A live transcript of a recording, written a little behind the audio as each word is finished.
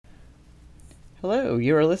Hello,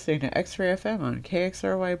 you are listening to X-Ray FM on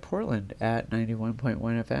KXRY Portland at 91.1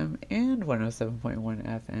 FM and 107.1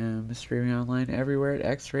 FM, streaming online everywhere at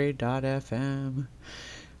xray.fm.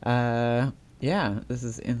 This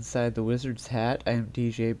is Inside the Wizard's Hat. I am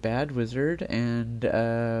DJ Bad Wizard, and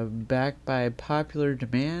back by popular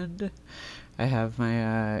demand, I have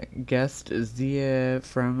my guest Zia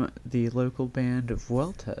from the local band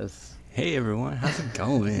Vueltas. Hey everyone, how's it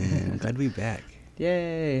going? Glad to be back.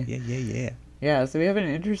 Yay! Yeah. Yeah, so we have an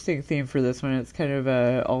interesting theme for this one. It's kind of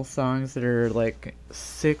all songs that are like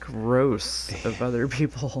sick roasts of other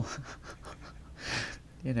people.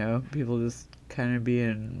 You know, people just kind of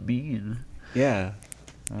being mean. Yeah,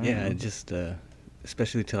 just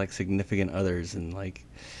especially to like significant others and like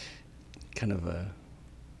kind of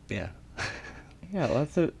yeah. Yeah,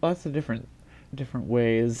 lots of different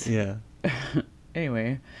ways. Yeah.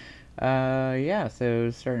 Anyway. So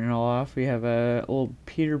starting it all off, we have a old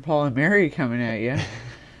Peter, Paul, and Mary coming at you.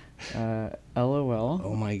 LOL.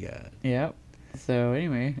 Oh my god. Yep. So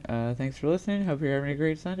anyway, thanks for listening. Hope you're having a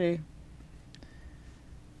great Sunday.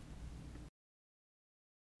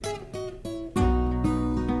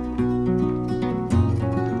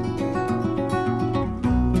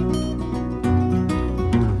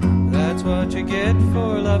 That's what you get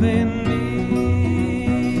for loving me.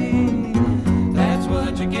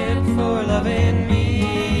 You get for loving me.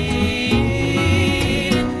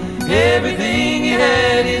 Everything you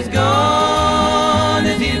had is gone,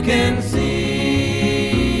 as you can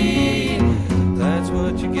see. That's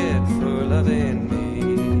what you get for loving me.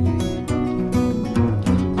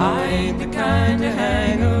 I ain't the kind to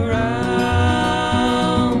hang around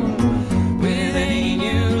with any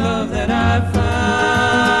new love that I've found.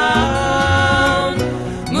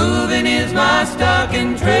 Moving is my stock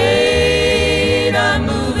and trade. I'm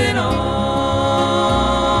moving on.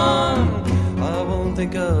 I won't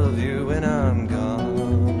think of you when I'm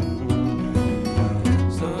gone.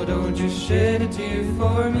 So don't you shed a tear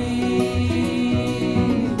for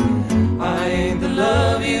me. I ain't the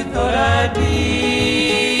love you thought I'd be.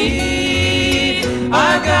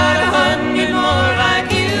 I got 100 more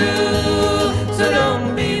like you, so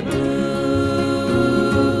don't be blue.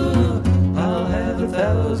 I'll have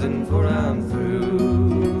 1,000 for I'm through.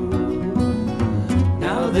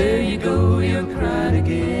 There you go, you're crying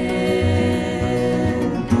again.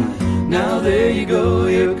 Now there you go,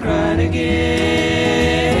 you're crying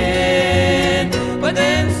again. But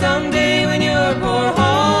then someday when your poor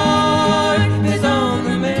heart is on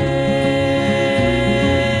the mend,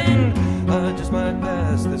 I just might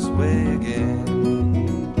pass this way again.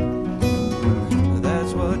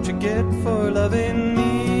 That's what you get for loving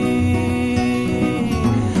me.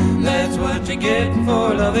 That's what you get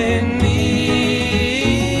for loving me.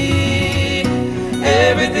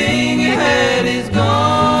 Everything you had is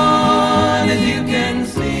gone, as you can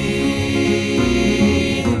see.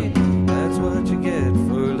 That's what you get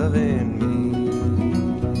for loving me.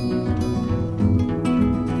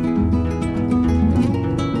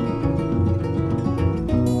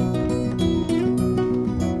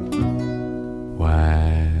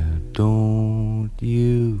 Why don't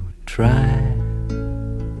you try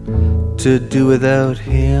to do without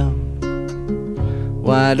him?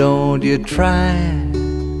 Why don't you try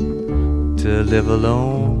to live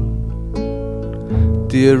alone?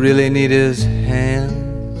 Do you really need his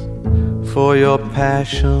hands for your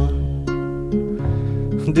passion?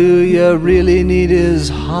 Do you really need his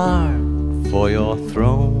heart for your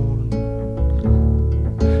throne?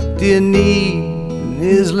 Do you need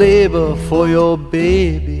his labor for your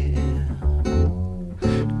baby?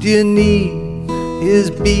 Do you need his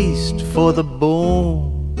beast for the bone?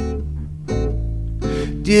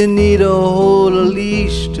 Do you need a whole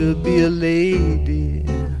leash to be a lady?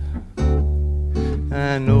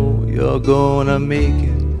 I know you're gonna make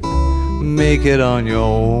it on your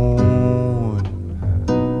own.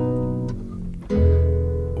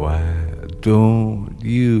 Why don't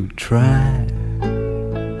you try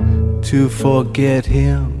to forget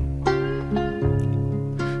him?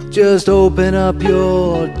 Just open up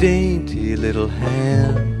your dainty little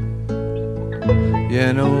hand.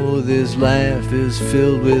 You know this life is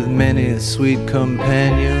filled with many sweet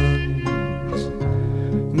companions,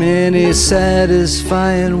 many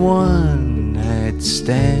satisfying one-night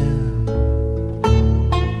stands.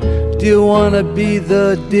 Do you want to be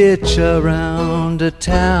the ditch around a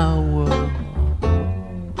tower?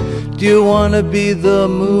 Do you want to be the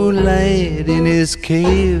moonlight in his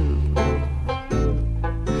cave?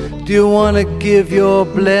 Do you want to give your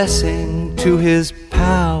blessing to his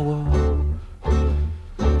power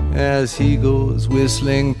as he goes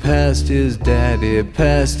whistling past his daddy's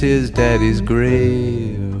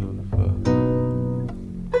grave?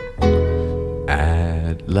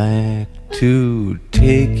 like to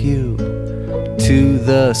take you to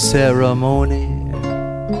the ceremony.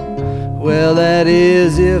 Well, that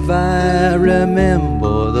is if I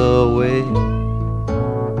remember the way.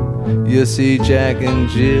 You see, Jack and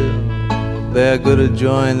Jill, they're gonna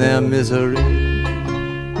join their misery.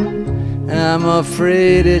 I'm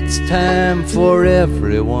afraid it's time for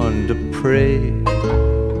everyone to pray.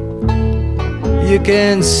 You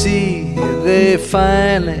can see they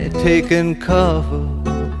finally taken cover.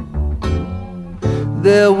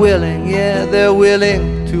 They're willing, yeah, they're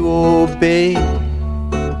willing to obey.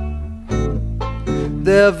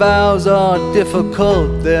 Their vows are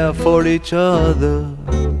difficult, they're for each other.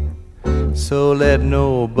 So let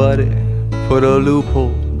nobody put a loophole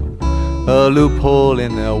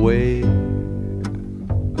in their way.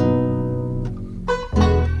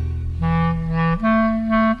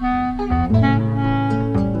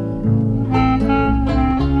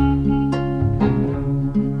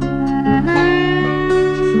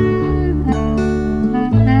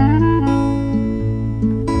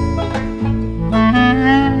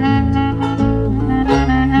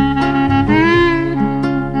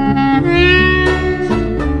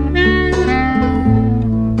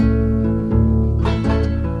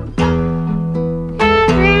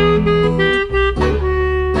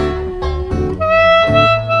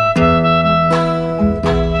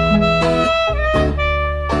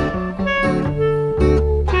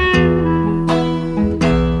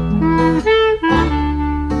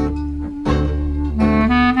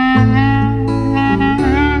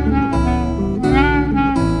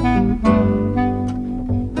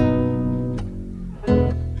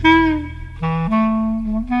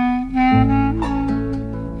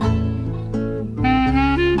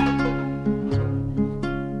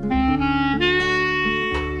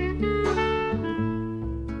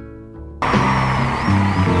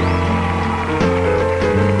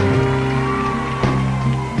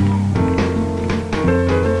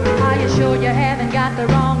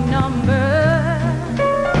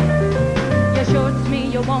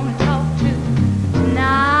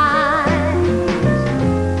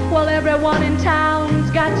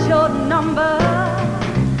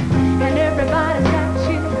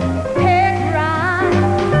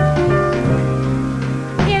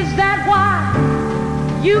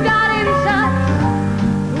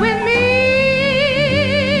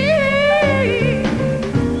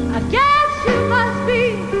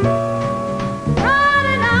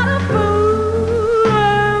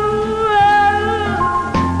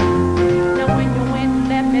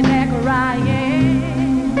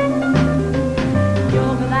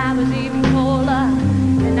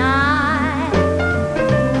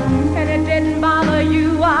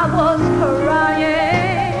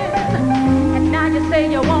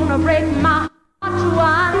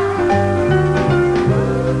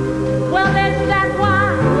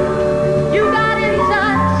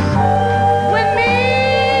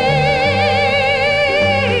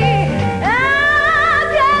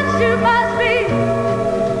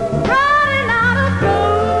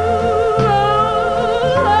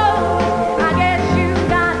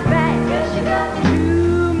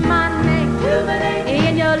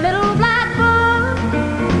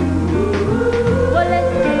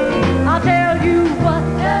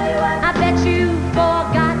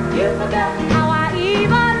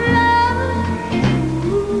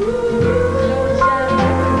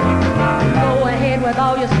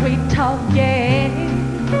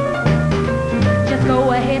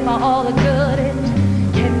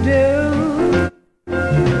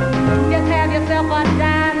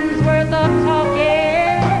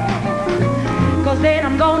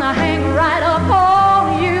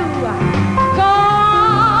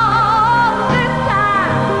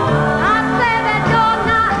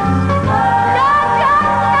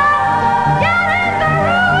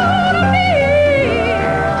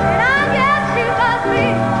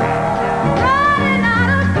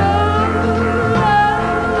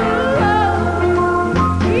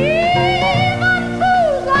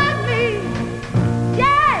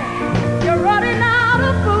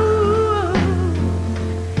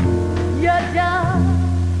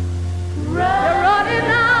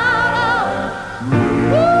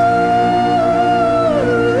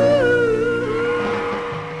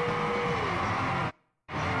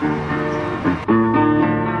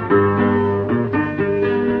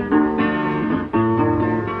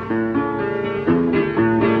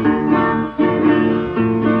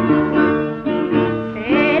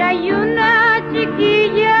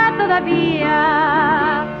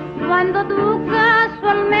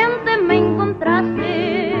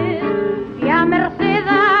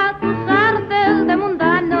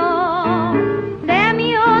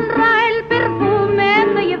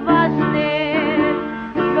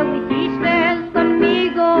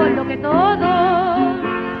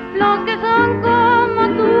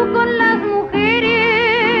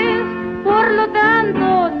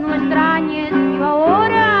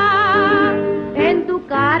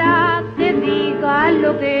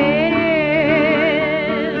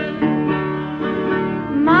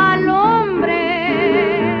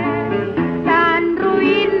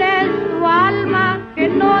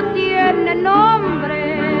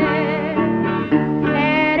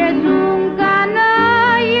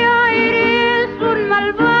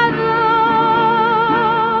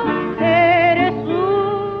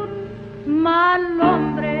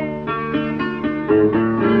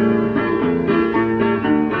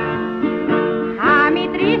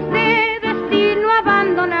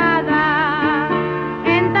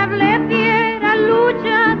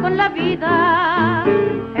 con la vida.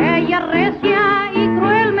 Ella recia y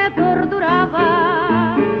cruel me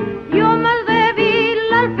torturaba. Yo más débil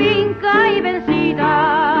al fin caí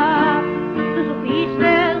vencida. Tú supiste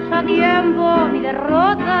a tiempo mi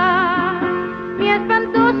derrota. Mi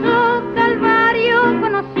espantoso calvario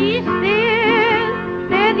conociste.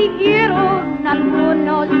 Te dijeron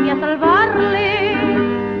algunos que a salvarle,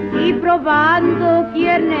 y probando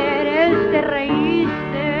quién eres te reíste.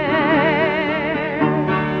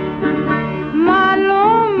 Mal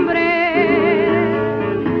hombre,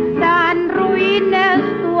 tan ruin es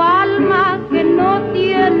tu alma que no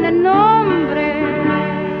tiene nombre.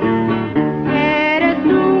 Eres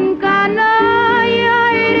un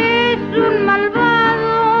canalla, eres un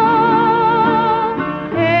malvado,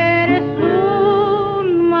 eres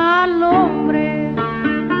un mal hombre.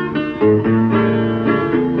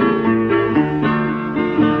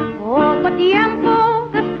 Poco tiempo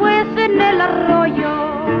después en el arroyo,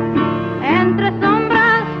 entre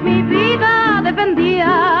sombras mi vida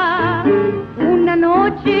dependía. Una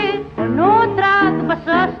noche con otra tú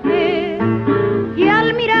pasaste, y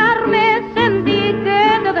al mirarme sentí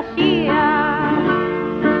que te decía: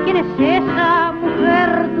 ¿quién es esa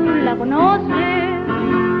mujer? Tú la conoces.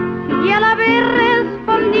 Y a la vez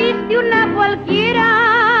respondiste una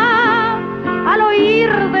cualquiera, al oír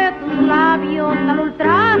de tus labios al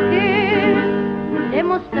ultraje,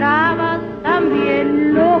 demostrabas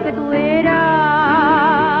también lo que tú eras.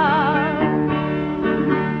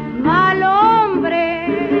 Mal hombre,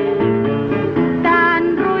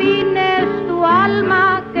 tan ruin es tu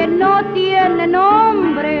alma que no tiene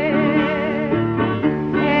nombre.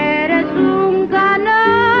 Eres un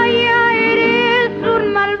canalla, eres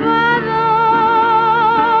un malvado,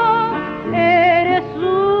 eres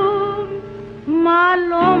un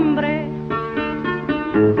mal hombre.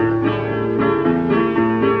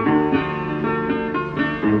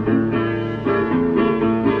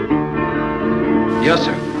 Yes,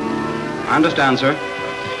 sir. I understand, sir.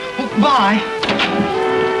 Bye.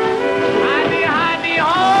 Hidey, hidey,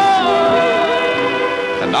 ho!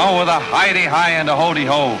 And now with a hidey-hi and a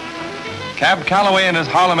hoody-ho, Cab Calloway and his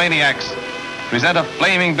Harlemaniacs present a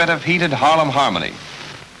flaming bit of heated Harlem harmony.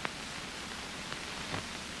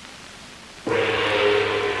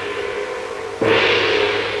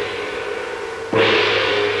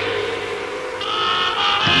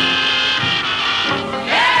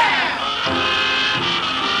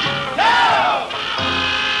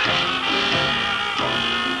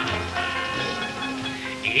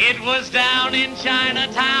 It was down in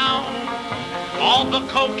Chinatown, all the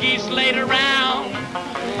cokies laid around.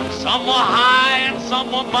 Some were high and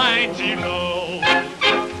some were mighty low,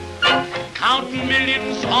 counting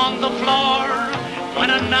millions on the floor, when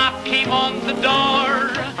a knock came on the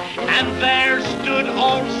door, and there stood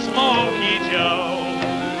old Smokey Joe.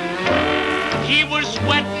 He was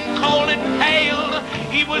sweating cold and pale,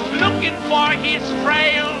 he was looking for his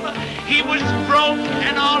frail. He was broke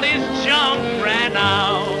and all his junk ran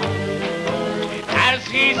out. As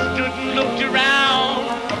he stood and looked around,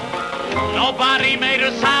 nobody made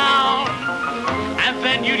a sound. And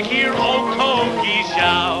then you'd hear old Cokie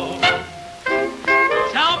shout,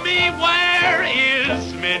 tell me, where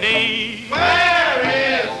is Minnie? Where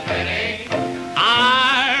is Minnie?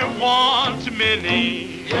 I want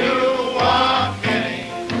Minnie. You want Minnie?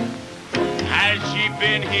 Has she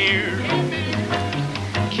been here,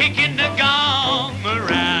 kicking the gong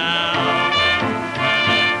around?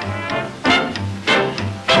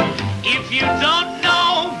 If you don't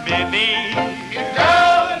know Minnie, you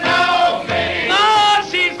don't know Minnie. no,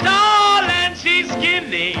 she's tall and she's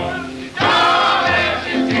skinny. She's tall and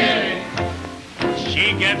she's skinny.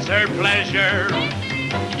 She gets her pleasure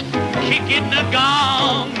kicking the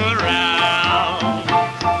gong around.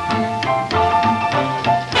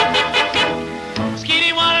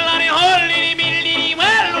 Skitty waddle on the hole, litty bitty litty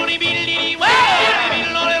well, litty bitty litty well, litty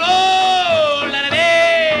bitty lolly lo, la da da,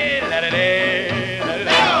 la da da, la da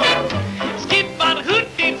da. Skip on hoot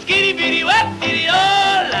dip, skitty bitty wet, diddy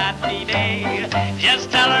oh, la dee day.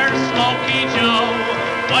 Just tell her Smokey Joe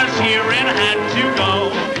was here and had to go,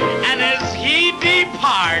 and as he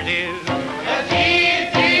departed, As he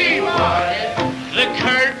departed, the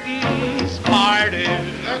curtains parted,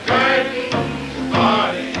 the curtains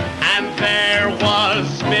parted. and there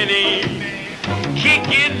was Minnie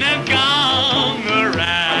kicking the gong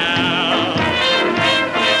around.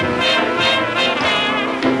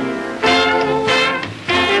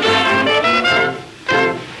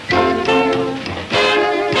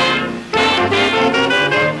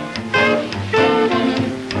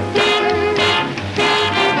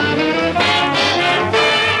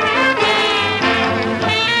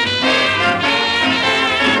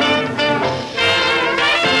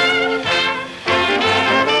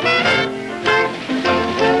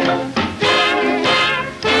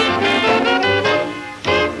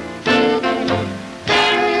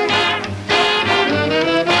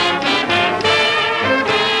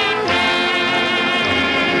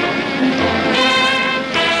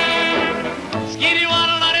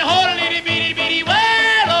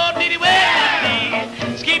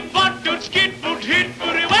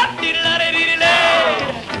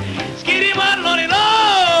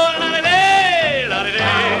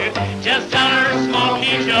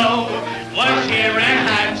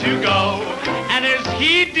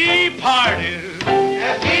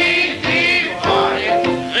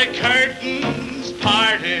 curtains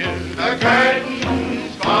parted. The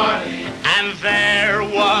curtains parted. And there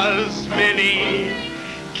was Minnie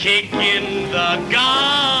kicking the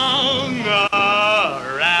gong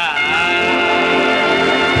around.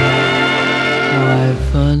 My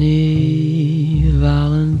funny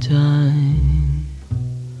Valentine,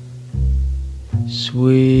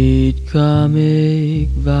 sweet comic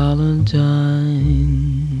Valentine,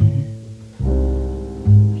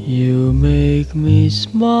 you make me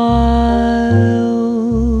smile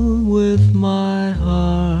with my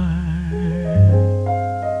heart.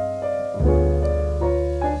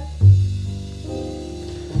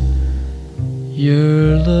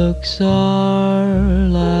 Your looks are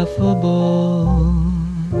laughable,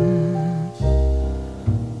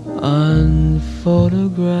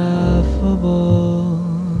 unphotographable,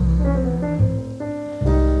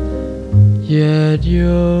 yet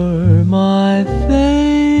you're my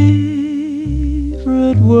favorite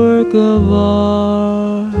work of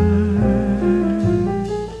art.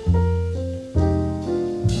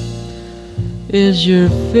 Is your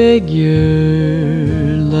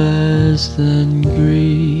figure less than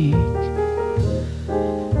Greek?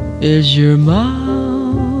 Is your mouth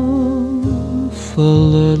a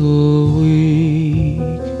little weak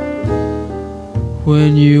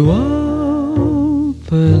when you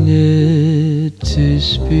open it to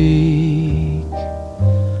speak?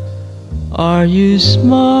 Are you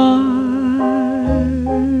smart?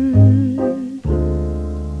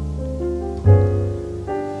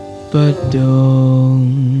 But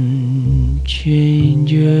don't change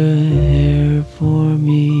your hair for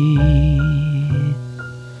me,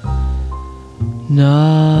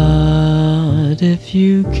 not if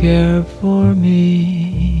you care for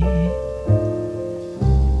me.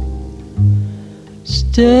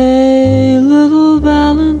 Stay, little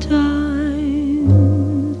Valentine,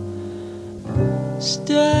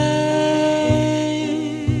 stay.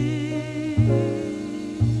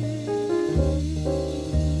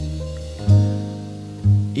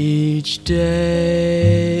 Each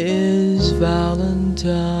day is Valentine's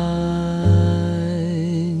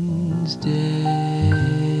Day.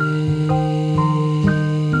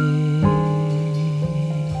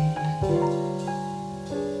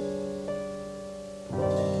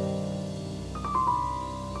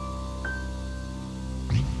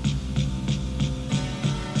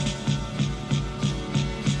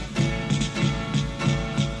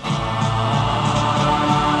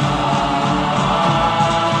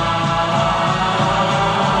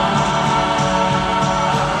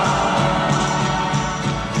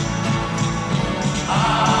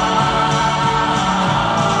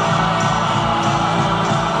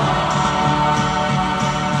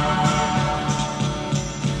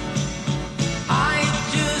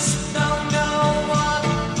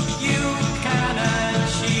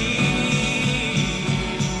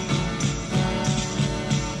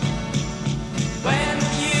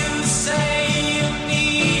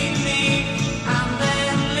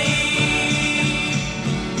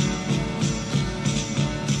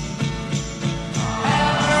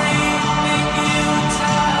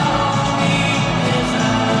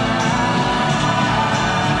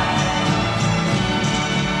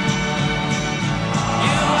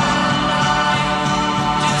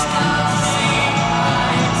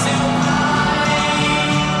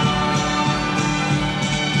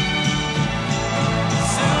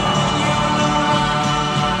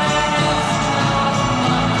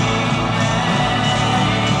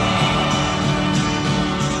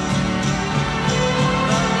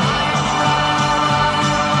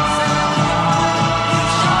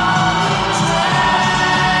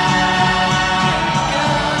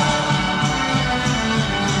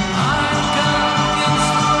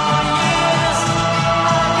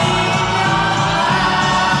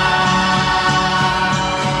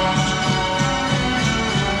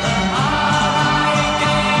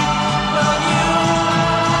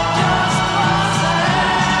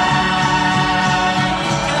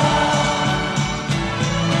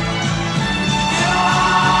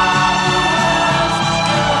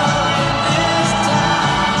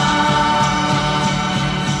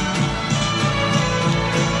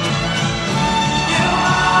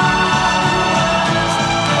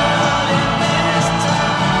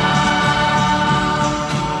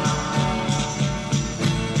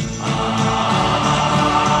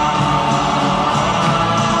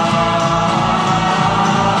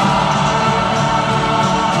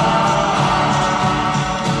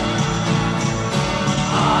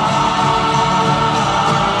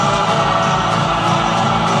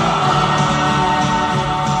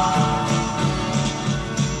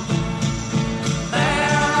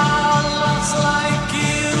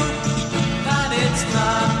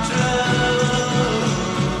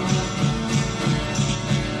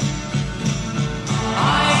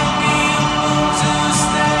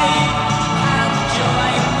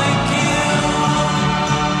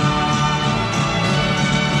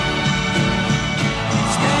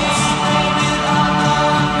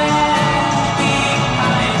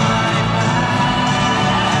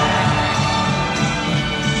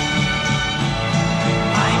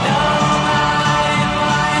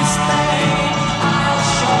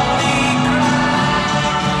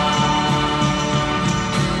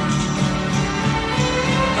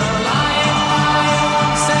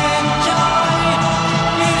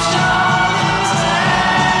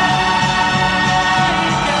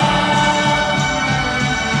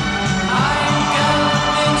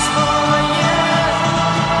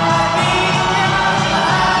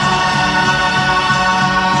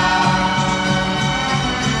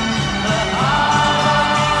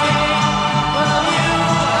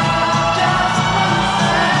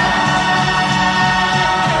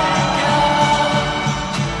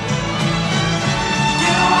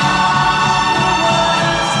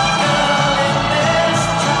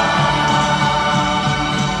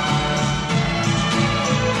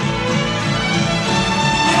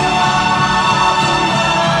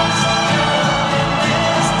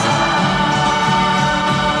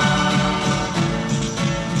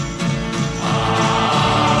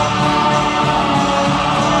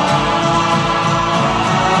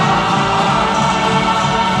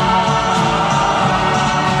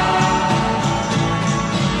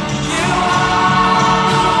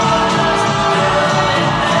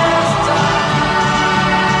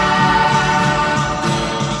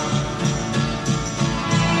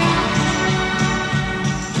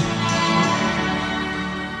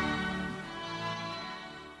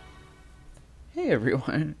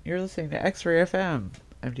 everyone. You're listening to X-Ray FM.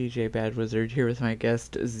 I'm DJ Bad Wizard here with my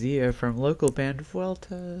guest Zia from local band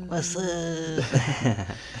Vuelta. What's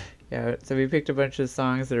up? Yeah, so we picked a bunch of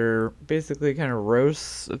songs that are basically kind of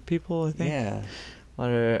roasts of people, I think. Yeah. A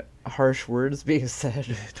lot of harsh words being said.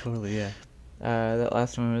 Totally, yeah. That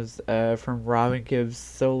last one was from Robin Gibb's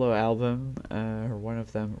solo album, or one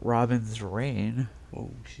of them, Robin's Rain. Oh,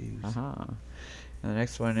 jeez. Uh-huh. And the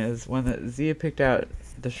next one is one that Zia picked out,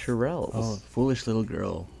 the Shirelles. Oh, Foolish Little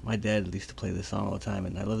Girl. My dad used to play this song all the time,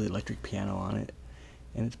 and I love the electric piano on it.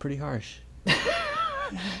 And it's pretty harsh.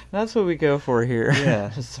 That's what we go for here.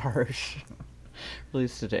 Yeah. It's harsh.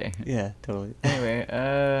 Released today. Yeah, totally. Anyway,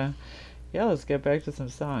 yeah, let's get back to some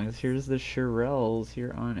songs. Here's the Shirelles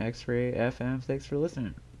here on X-Ray FM. Thanks for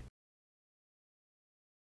listening.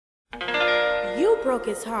 You broke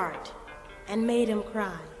his heart and made him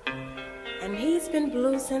cry, and he's been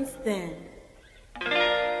blue since then.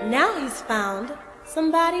 Now he's found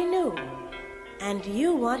somebody new, and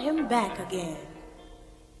you want him back again.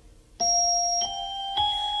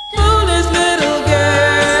 Foolish little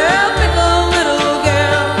girl, fickle little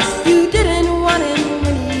girl, you didn't want him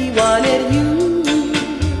when he wanted you.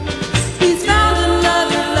 He's found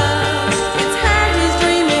another love, it's her he's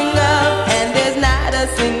dreaming of, and there's not a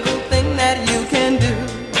single thing that you can do.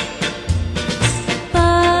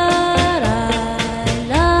 But I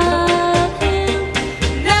love him.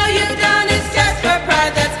 No, you've done it's just for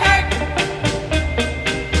pride that's hurt.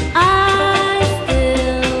 I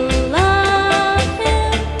still love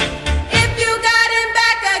him. If you got him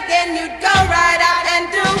back again, you'd go right out and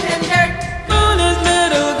do him dirt. Foolish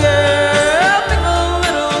little girl, fickle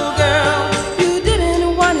little girl, you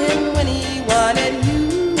didn't want him when he wanted you.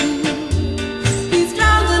 He's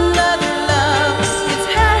found another love, it's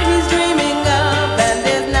her he's dreaming of, and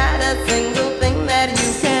there's not a single thing that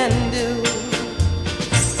you can do.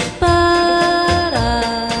 But I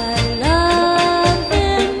love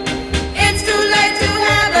him. It's too late to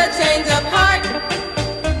have a change of heart.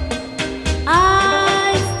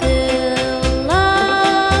 I still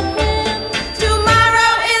love him.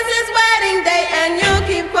 Tomorrow is his wedding day, and you'll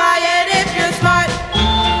keep quiet if you're smart.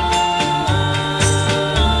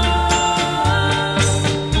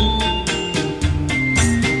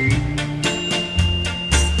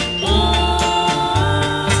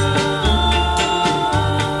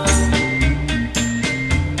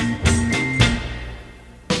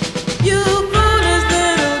 You foolish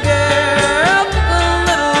little girl, fickle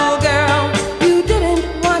little girl, you didn't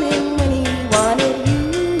want him when he wanted you.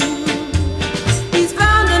 He's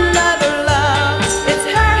found another love, it's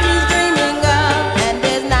her he's dreaming of, and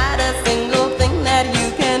there's not a single thing that you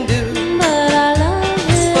can do. But I love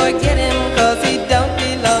him. Forget him 'cause he don't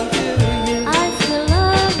belong to you. I still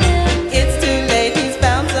love him. It's too late, he's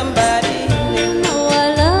found somebody new. No,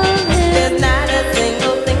 I love him. There's not a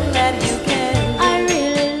single thing that you can do. I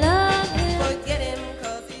really love him. Forget him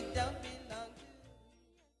 'cause he don't belong to you.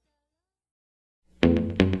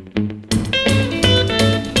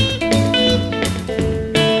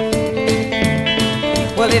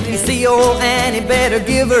 Well, if you see old Annie, better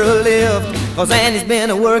give her a lift, 'cause Annie's been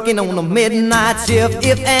a-working on the midnight shift.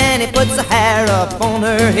 If Annie puts her hair up on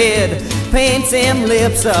her head, paints them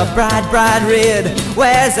lips a bright, bright red,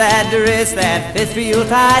 wears that dress that fits real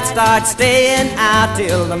tight, starts staying out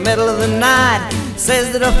till the middle of the night,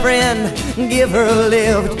 says that a friend give her a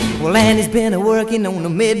lift. Well, Annie's been a-working on the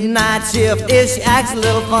midnight shift. If she acts a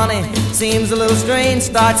little funny, seems a little strange,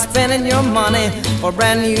 starts spending your money for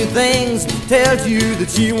brand new things, tells you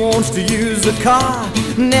that she wants to use the car,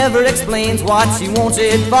 never explains what she wants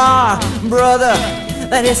it for. Brother,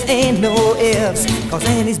 that just ain't no ifs, 'cause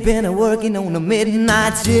Annie's been a-working on the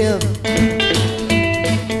midnight shift.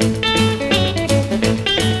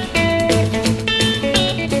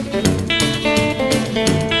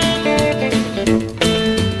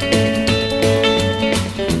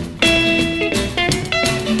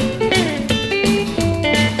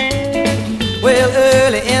 Well,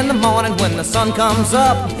 early in the morning when the sun comes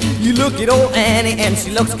up, you look at old Annie and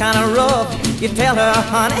she looks kinda rough. You tell her,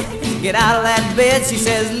 honey, get out of that bed. She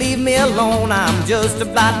says, leave me alone, I'm just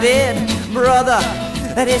about dead. Brother,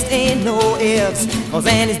 that just ain't no ifs, 'cause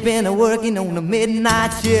Annie's been a-working on the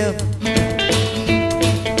midnight shift.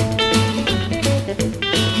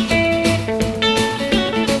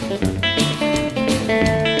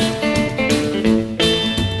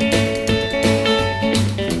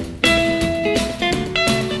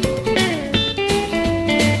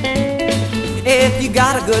 If you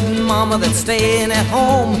got a good mama that's staying at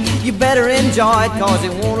home, you better enjoy it, 'cause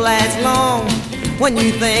it won't last long. When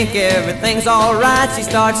you think everything's alright, she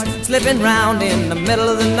starts slipping round in the middle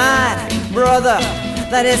of the night. Brother,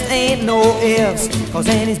 That just ain't no ifs, 'cause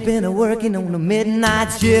Annie's been a-working on the midnight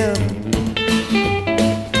shift.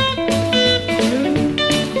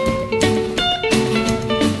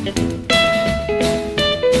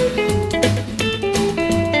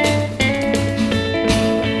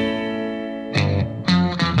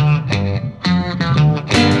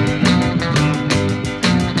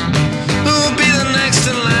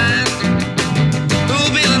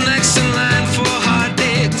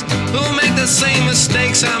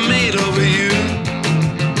 Mistakes I made over you.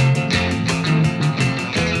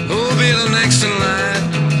 Who'll be the next in line?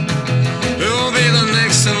 Who'll be the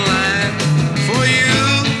next in line for you?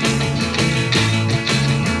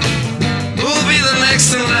 Who'll be the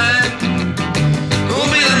next in line?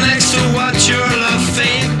 Who'll be the next to watch your love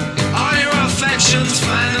fade? All your affections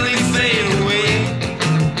finally fade away.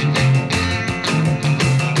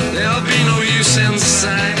 There'll be no use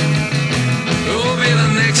inside. Who'll be the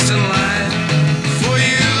next in line?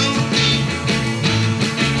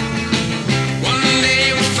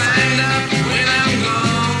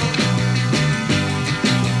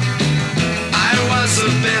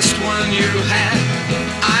 You had,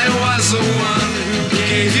 I was the one who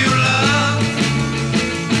gave you love.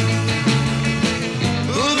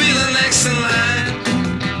 Who'll be the next in line?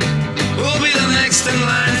 Who'll be the next in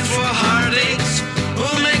line for heartaches?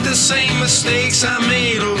 Who'll make the same mistakes I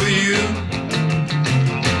made over you?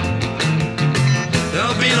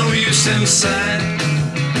 There'll be no use inside.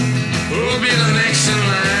 Who'll be the next in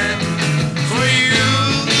line for you?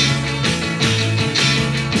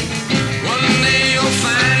 One day you'll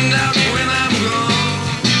find out when I'm gone,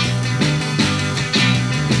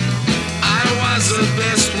 I was the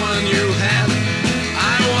best one you had.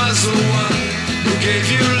 I was the one who gave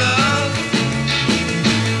you love.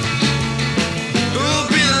 Who'll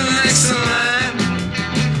be the next in line?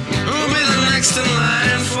 Who'll be the next in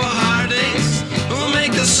line for heartaches? Who'll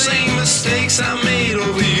make the same mistakes I made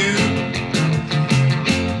over you?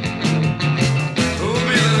 Who'll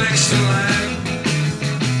be the next in line?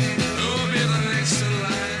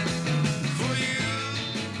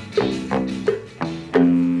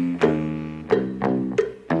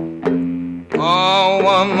 Oh,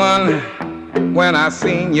 woman, when I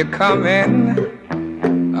seen you coming,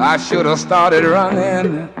 I should have started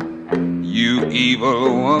running. You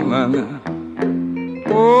evil woman.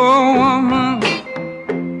 Oh, woman,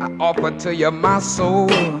 I offered to you my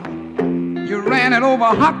soul. You ran it over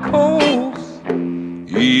hot coals.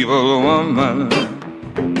 Evil woman.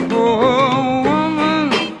 Oh,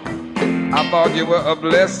 woman, I thought you were a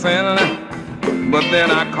blessing, but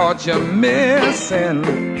then I caught you missing.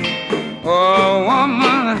 Oh,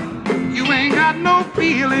 woman, you ain't got no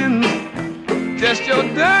feelings, just your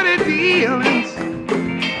dirty dealings.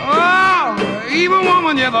 Oh, evil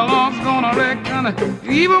woman, yeah, the Lord's gonna reckon.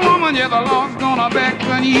 Evil woman, yeah, the Lord's gonna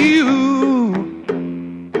beckon you.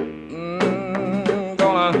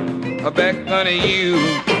 Gonna beckon you.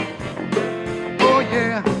 Oh,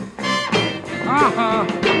 yeah.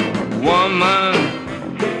 Woman,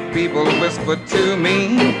 people whisper to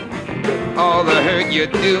me all the hurt you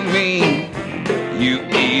do me, you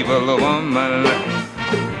evil woman.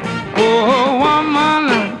 Oh, woman,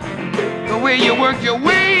 the way you work your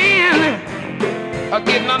way in,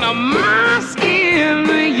 getting under my skin,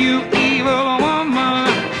 you evil woman.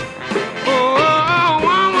 Oh,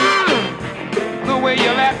 woman, the way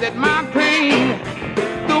you laughed at my pain,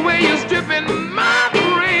 the way you're stripping my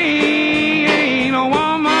brain. Oh,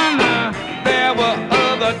 woman, there were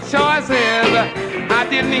other choices, I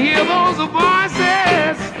didn't hear those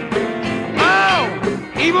voices. Oh,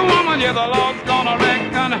 evil woman, yeah, the Lord's gonna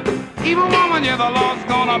reckon. Evil woman, yeah, the Lord's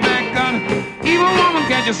gonna beckon. Evil woman,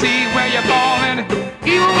 can't you see where you're falling?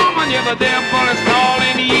 Evil woman, yeah, the devil is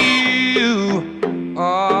calling you.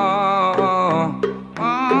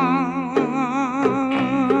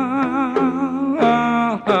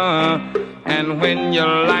 And when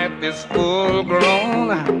your life is full grown,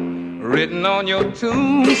 written on your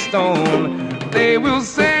tombstone, they will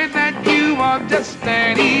say that you are just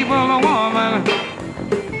an evil woman.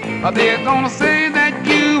 They're gonna say that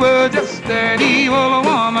you were just an evil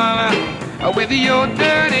woman with your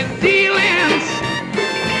dirty dealings.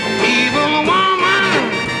 Evil woman,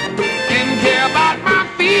 didn't care about my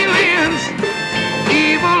feelings.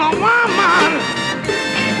 Evil woman,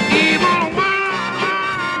 evil woman,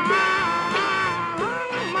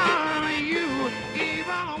 you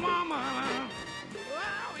evil woman.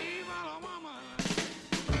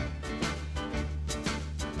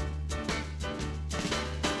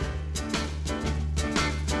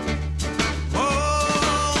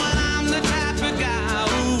 Oh, and I'm the type of guy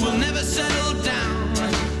who will never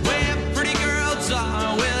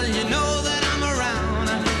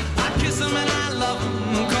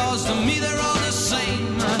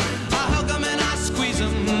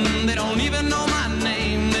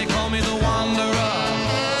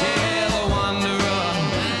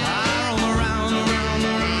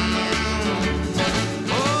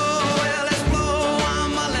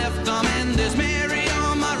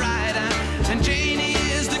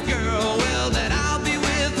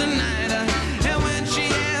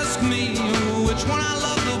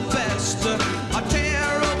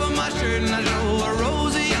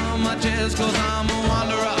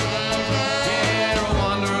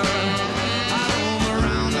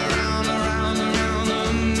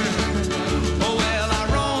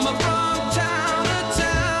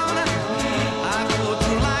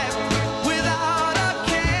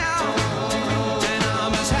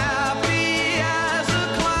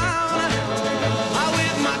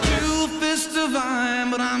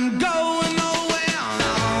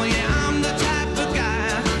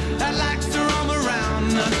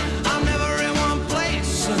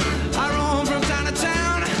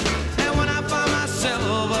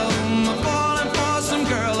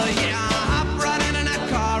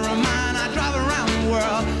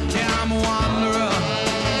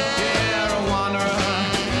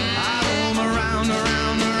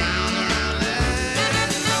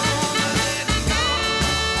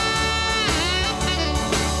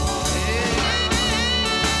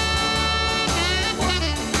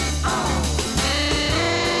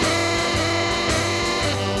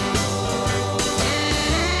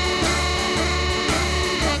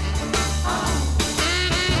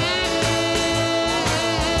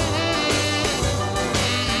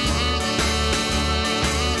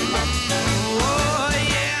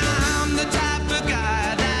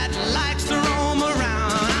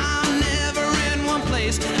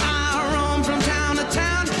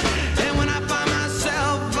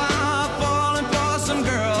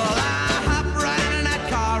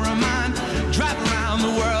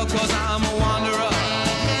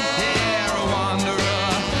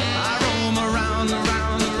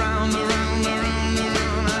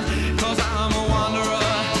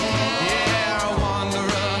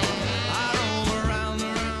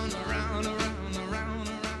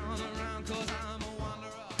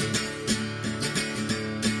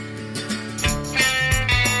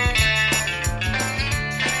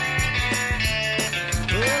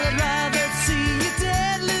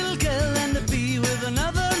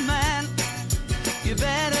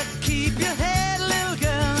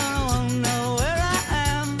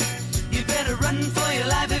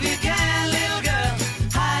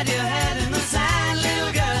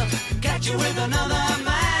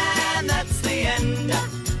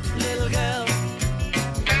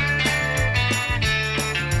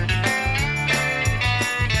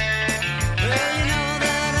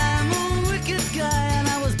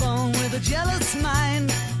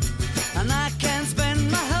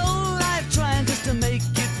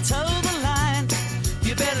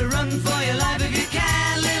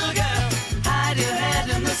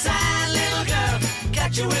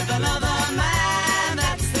you with another man,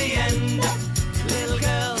 that's the end, little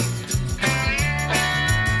girl.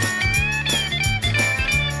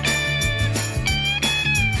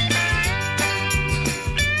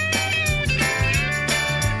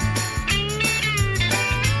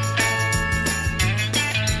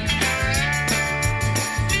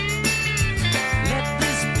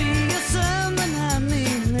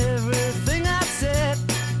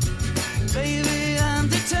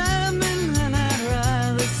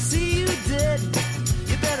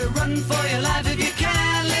 For your life if you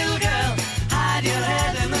can, little girl. Hide your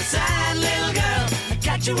head in the sand, little girl. I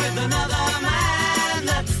catch you with another man,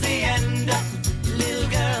 that's the end, little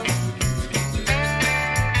girl.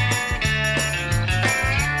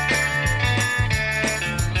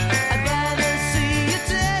 I'd rather see you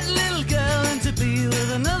dead, little girl, than to be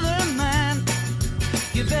with another man.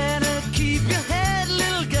 You better keep your head,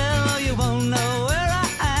 little girl, or you won't know where I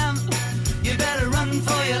am. You better run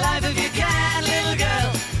for your life if you can, little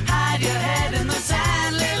girl. Your head in the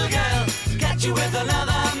sand, little girl. Catch you with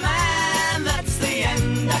another man, that's the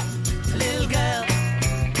end, little girl.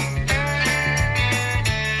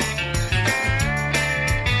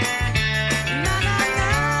 Na na na,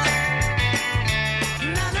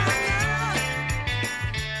 na na na, na na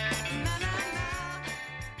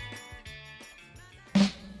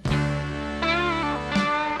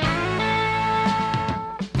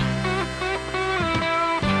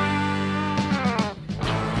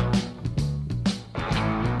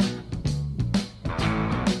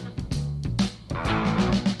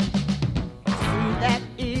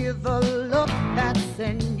the look that's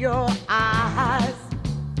in your eyes.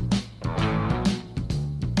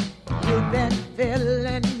 You've been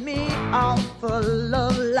filling me all full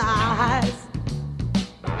of lies.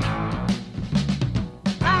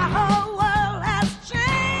 My whole world has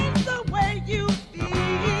changed the way you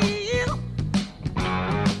feel.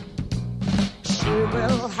 She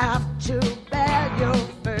will have to bear your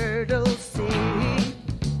fertile seed.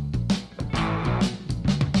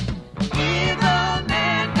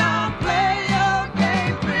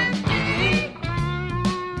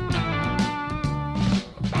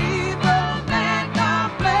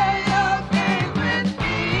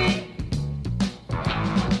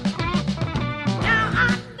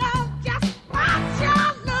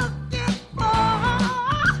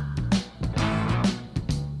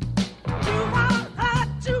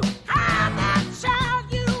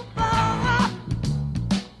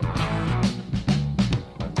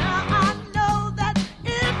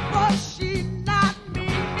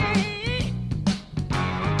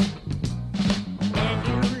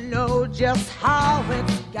 Just how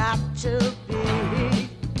it's got to be.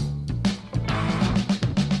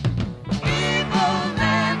 Evil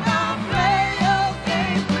man, don't play your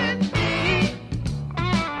games with me.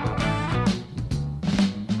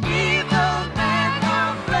 Evil man,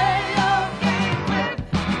 don't play your games with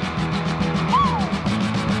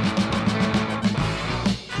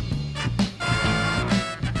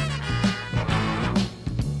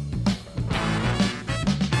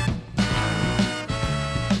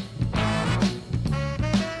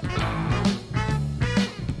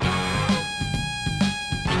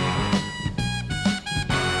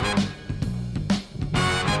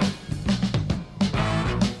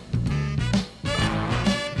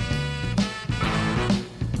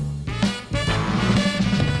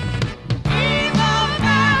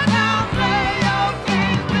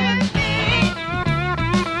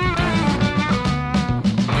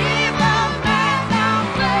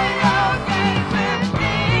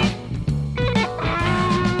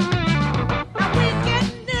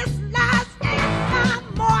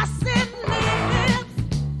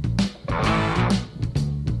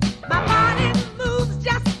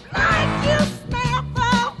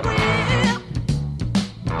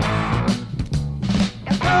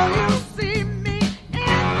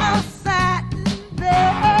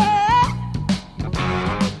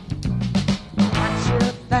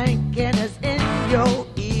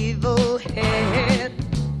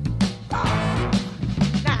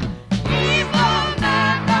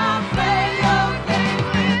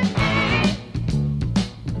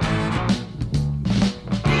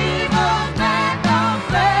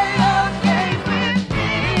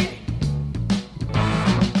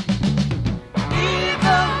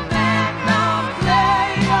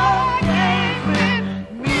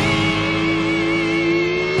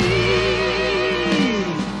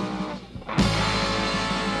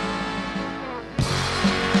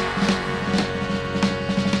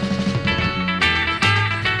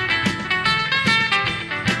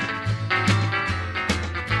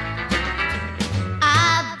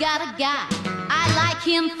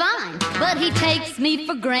but he takes me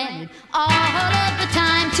for granted all of the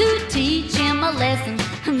time to teach him a lesson,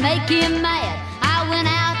 make him mad. I went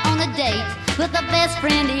out on a date with the best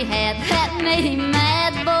friend he had. That made him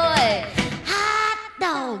mad, boy. Hot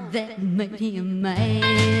dog, that made him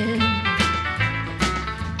mad.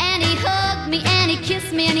 And he hugged me and he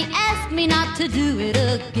kissed me and he asked me not to do it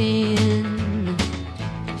again.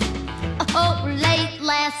 Oh, late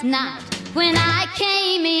last night when I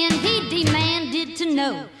came in, he demanded to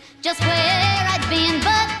know just where I'd been,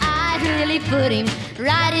 but I really put him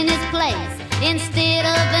right in his place. Instead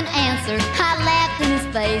of an answer, I laughed in his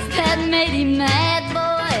face. That made him mad,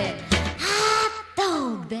 boy. Hot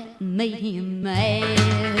dog, that made him mad.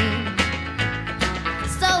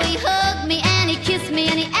 So he hugged me and he kissed me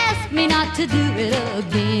and he asked me not to do it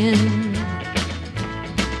again.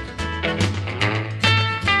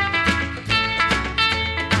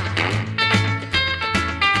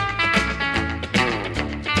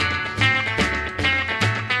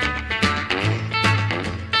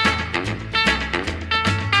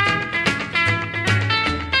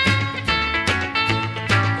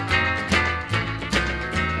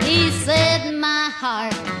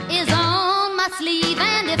 Heart is on my sleeve,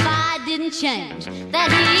 and if I didn't change,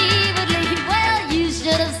 that he would leave. Well, you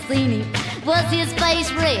should have seen him. Was his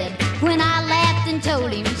face red when I laughed and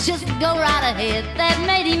told him just go right ahead? That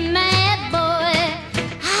made him mad, boy.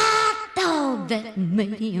 Hot dog, that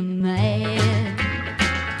made him mad.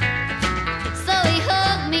 So he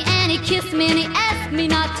hugged me and he kissed me and he asked me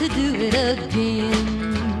not to do it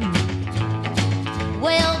again.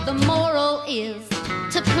 Well, the moral is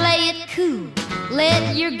to play it cool.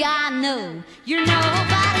 Let your guy know you're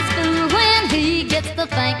nobody's fool. When he gets to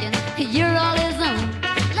thinking you're all his own,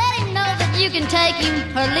 let him know that you can take him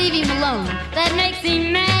or leave him alone. That makes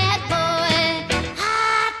him mad, boy.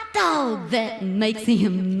 Hot dog, that makes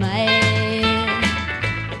him mad.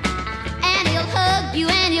 And he'll hug you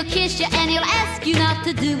and he'll kiss you and he'll ask you not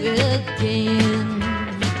to do it again.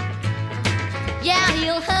 Yeah,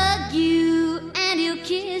 he'll hug you and he'll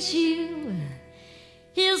kiss you.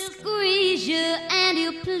 He'll squeeze you and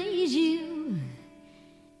he'll please you,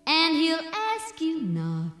 and he'll ask you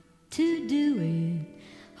not to do it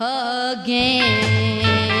again.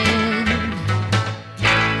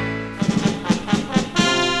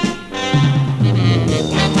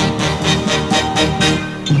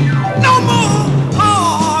 No more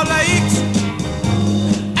heartaches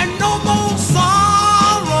and no more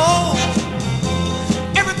sorrow.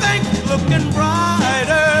 Everything's looking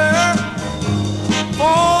brighter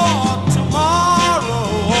for tomorrow,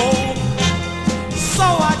 so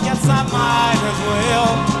I guess I might as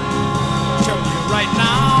well tell you right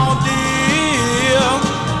now, dear,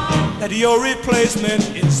 that your replacement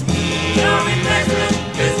is me. Your replacement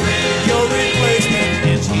is me. Your replacement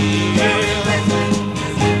is here.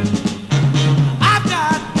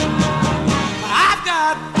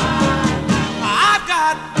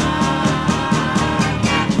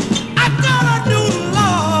 I've got a new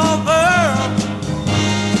lover.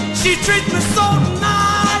 She treats me so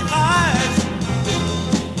nice.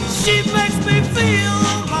 She makes me feel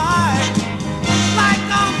like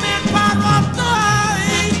I'm in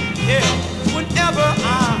paradise. Yeah, whenever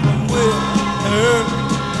I'm with her,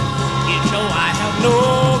 you know I have no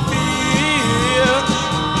fear,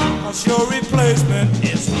 'cause your replacement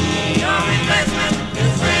is here. Your replacement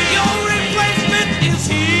is here. Your replacement is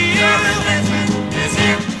here. Your replacement is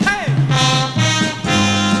here. Hey.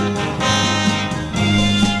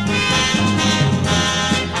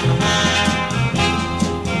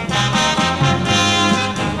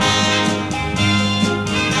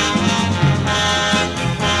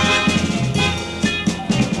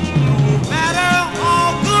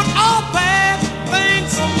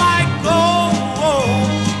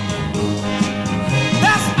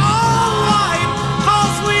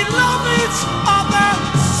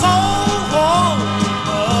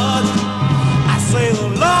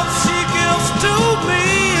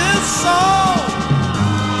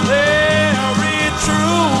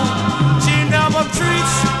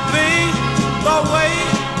 Treats me the way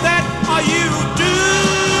that you do.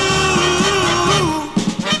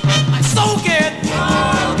 I so get,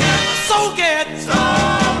 so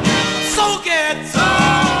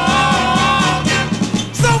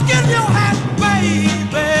get your hat, baby,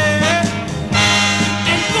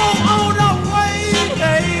 and go on away,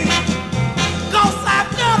 'cause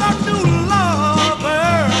I've got a new lover,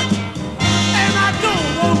 and I don't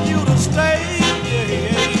want you to stay.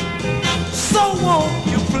 So won't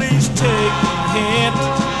you please take a hint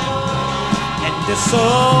and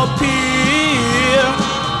disappear,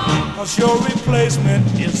 'cause your replacement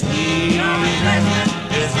is here. Your replacement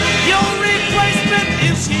is here. Your replacement is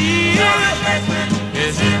is here.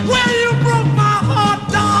 Well, you broke my heart,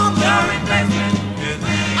 darling.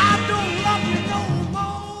 I don't love you no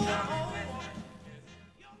more.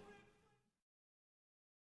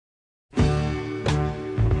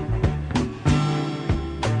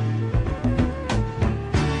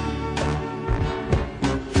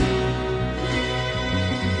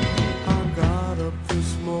 I got up this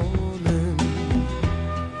morning,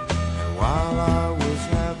 and while I was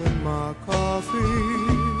having my coffee,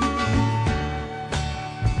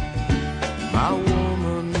 my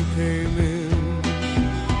woman came in,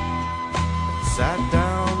 sat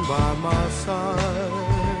down by my side,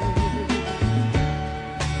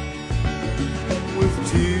 with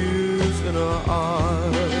tears in her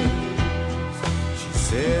eyes. She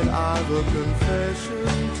said, I've a confession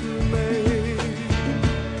to make.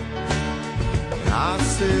 And I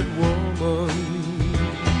said, woman,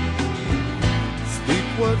 speak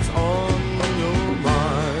what's on your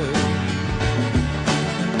mind.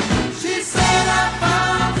 She said, I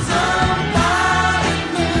found somebody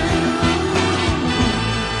new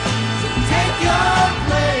to take your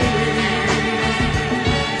place.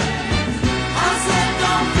 I said,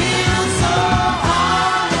 don't feel so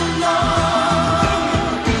all alone.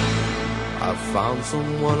 I found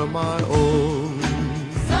someone of my own.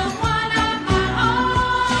 Someone of my own.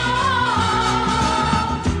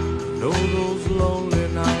 Know those lonely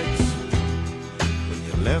nights when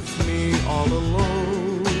you left me all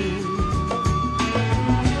alone.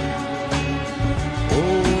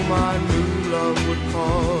 Oh, my new love would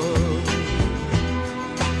call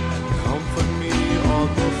and comfort me on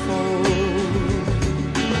the phone.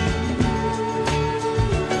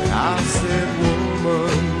 And I said,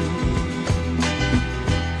 woman,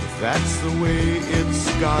 if that's the way it's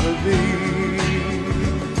gotta be,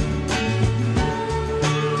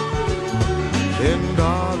 then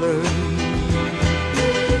darling,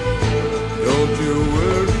 don't you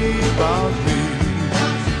worry about me.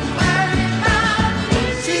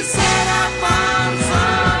 She said, I found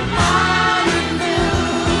somebody new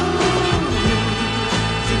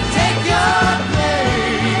to take your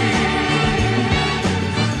place.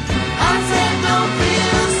 I said, don't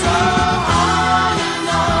feel so all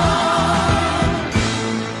alone.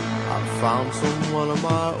 I found someone of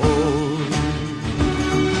my own.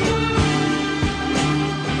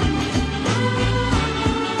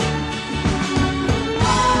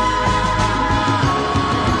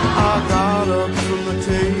 I got up from the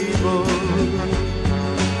table,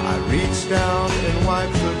 I reached down and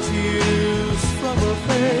wiped the tears from her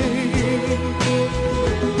face.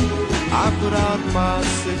 I put out my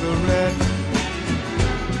cigarette,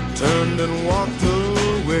 turned and walked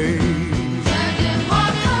away.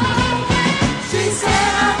 She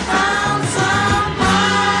said, I found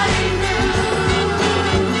somebody new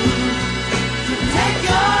to take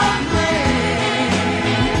your place.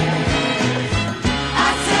 I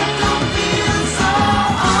said, don't feel so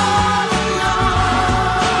all alone.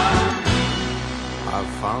 I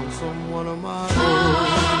found someone of my own.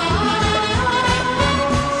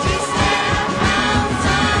 She said, I found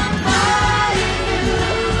somebody new.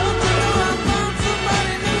 I found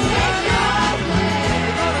somebody new. Take your place.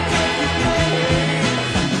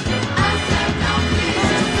 I said, don't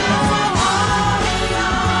feel so all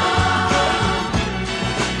alone.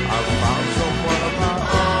 I found someone of my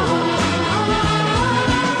own.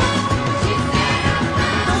 She said, I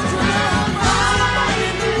found somebody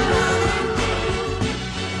new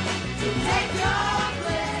to take your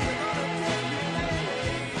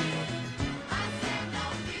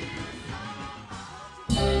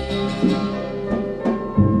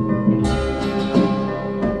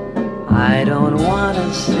I don't want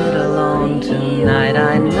to sit alone tonight.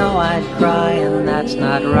 I know I'd cry and that's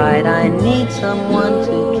not right. I need someone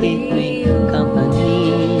to keep me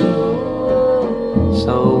company.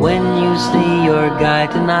 So when you see your guy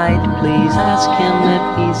tonight, please ask him if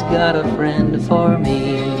he's got a friend for me.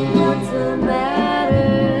 What's the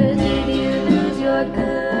matter? Did you lose your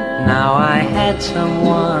girl? Now I had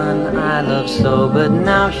someone I loved so, but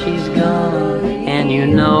now she's gone. And you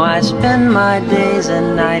know I spend my days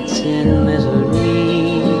and nights in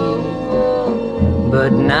misery.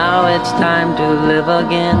 But now it's time to live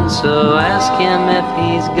again, so ask him if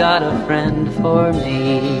he's got a friend for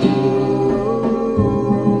me.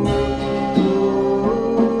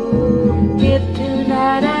 If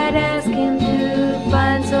tonight I'd ask him to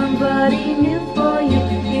find somebody new for you,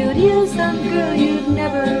 you'd use some girl you've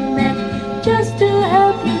never met just to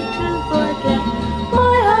help you to forget.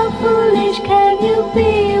 Boy, how foolish can you be?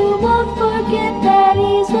 You won't forget that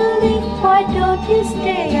easily. Why don't you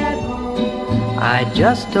stay at home? I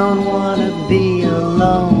just don't want to be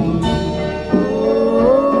alone. Oh,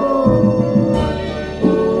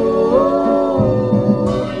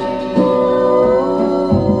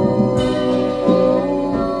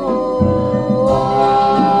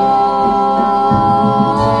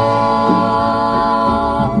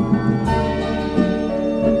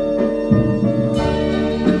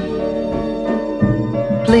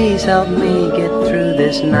 please help me get through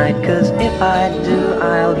this night, 'cause if I do,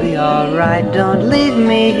 I'll be alright. Don't leave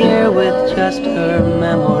me here with just her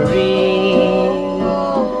memory.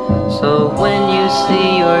 So when you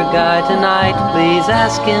see your guy tonight, please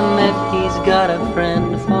ask him if he's got a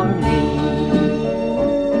friend for me.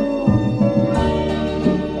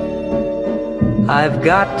 I've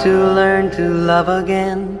got to learn to love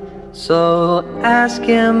again, so ask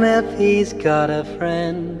him if he's got a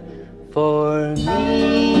friend for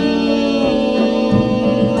me.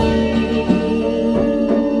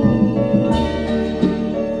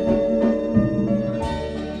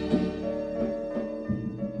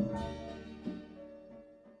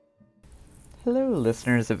 Hello,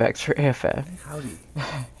 listeners of X-Ray FM. Howdy.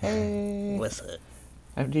 Hey. What's up?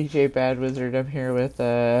 I'm DJ Bad Wizard. I'm here with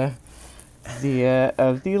the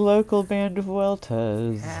local band of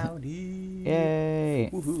Weltas. Howdy. Yay.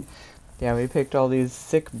 Woohoo. Yeah, we picked all these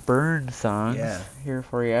sick burn songs here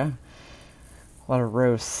for you. A lot of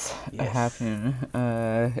roasts happening.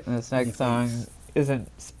 And this next song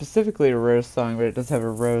isn't specifically a roast song, but it does have a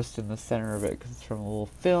roast in the center of it because it's from a little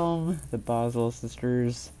film, the Boswell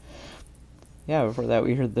sisters. Yeah, before that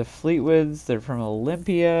we heard the Fleetwoods. They're from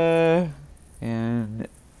Olympia. And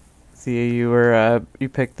see, you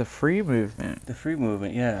picked the Free Movement. The Free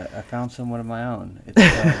Movement, yeah. I found someone of my own.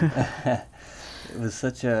 It was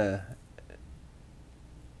such a...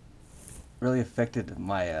 really affected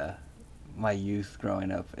my my youth growing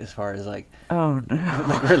up, as far as like... Oh, no.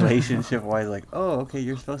 Like relationship-wise, like, oh, okay,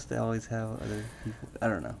 you're supposed to always have other people. I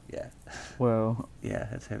don't know, yeah. Whoa. Yeah,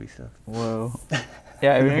 that's heavy stuff. Whoa.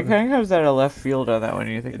 Yeah, I mean, it kind of comes out of left field on that one.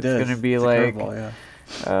 You think it's going to be like...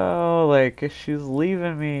 Oh, like, she's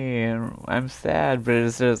leaving me, and I'm sad, but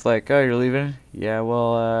it's just like, oh, you're leaving? Yeah,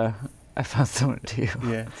 well, I found someone too.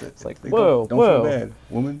 Yeah. It's like, whoa, don't whoa. feel bad,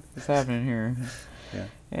 woman. What's happening here? Yeah.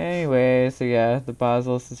 Anyway, so yeah, the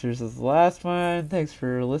Boswell sisters is the last one. Thanks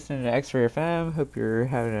for listening to X-Ray FM. Hope you're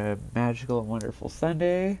having a magical and wonderful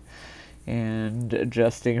Sunday, and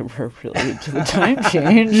adjusting appropriately to the time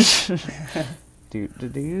change. Do.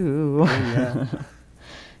 Yeah.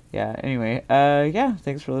 Yeah, anyway, yeah,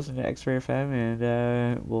 thanks for listening to X-Ray FM,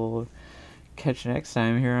 and we'll catch you next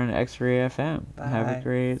time here on X-Ray FM. Bye. Have a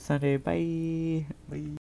great Sunday. Bye.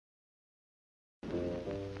 Bye.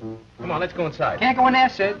 Come on, let's go inside. Can't go in there,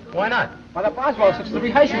 Sid. Why not? Why, the Boswell sisters are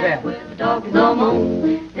rehearsing there. The dog is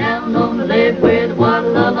almost down on the lid with the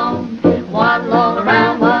waddle along. Waddle all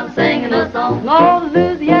around while singing a song. Oh,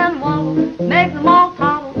 the Louisiana waddle makes them all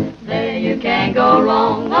toddle. There you can't go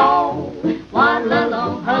wrong. Oh, waddle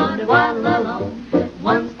along, honey, waddle along.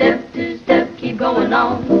 One step, two step, keep going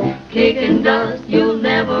on. Kicking dust, you'll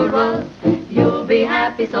never rust. You'll be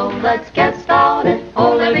happy, so let's get started.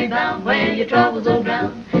 Oh, let me bound where your troubles will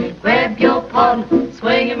drown. Grab your partner,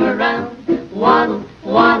 swing him around. Waddle,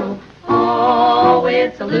 waddle, oh,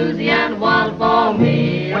 it's a Louisiana waddle for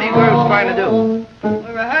me. What are you girls trying to do?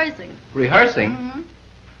 We're rehearsing. Rehearsing? Mm-hmm.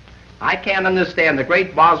 I can't understand the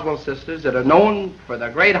great Boswell sisters that are known for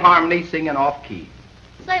their great harmony singing off-key.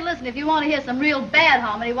 Say, listen, if you want to hear some real bad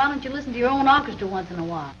harmony, why don't you listen to your own orchestra once in a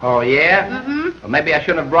while? Oh, yeah? Mm-hmm. Well, maybe I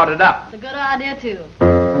shouldn't have brought it up. It's a good idea, too.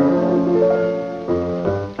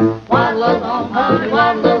 Waddle along, honey,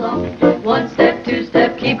 waddle along. One step, two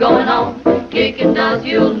step, keep going on. Kicking dust,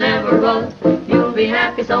 you'll never rust. You'll be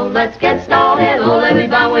happy, so let's get started. Oh, let me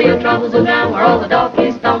bound where your troubles are down, where all the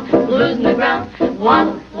donkeys stomp, losing the ground.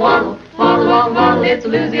 Waddle, waddle, waddle, waddle, waddle. It's a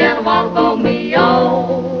Louisiana waddle for me,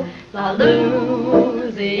 oh. La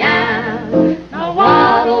Louisiana, a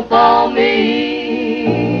waddle for me.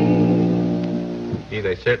 Gee,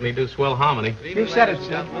 they certainly do swell harmony. You said it,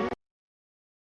 Sid.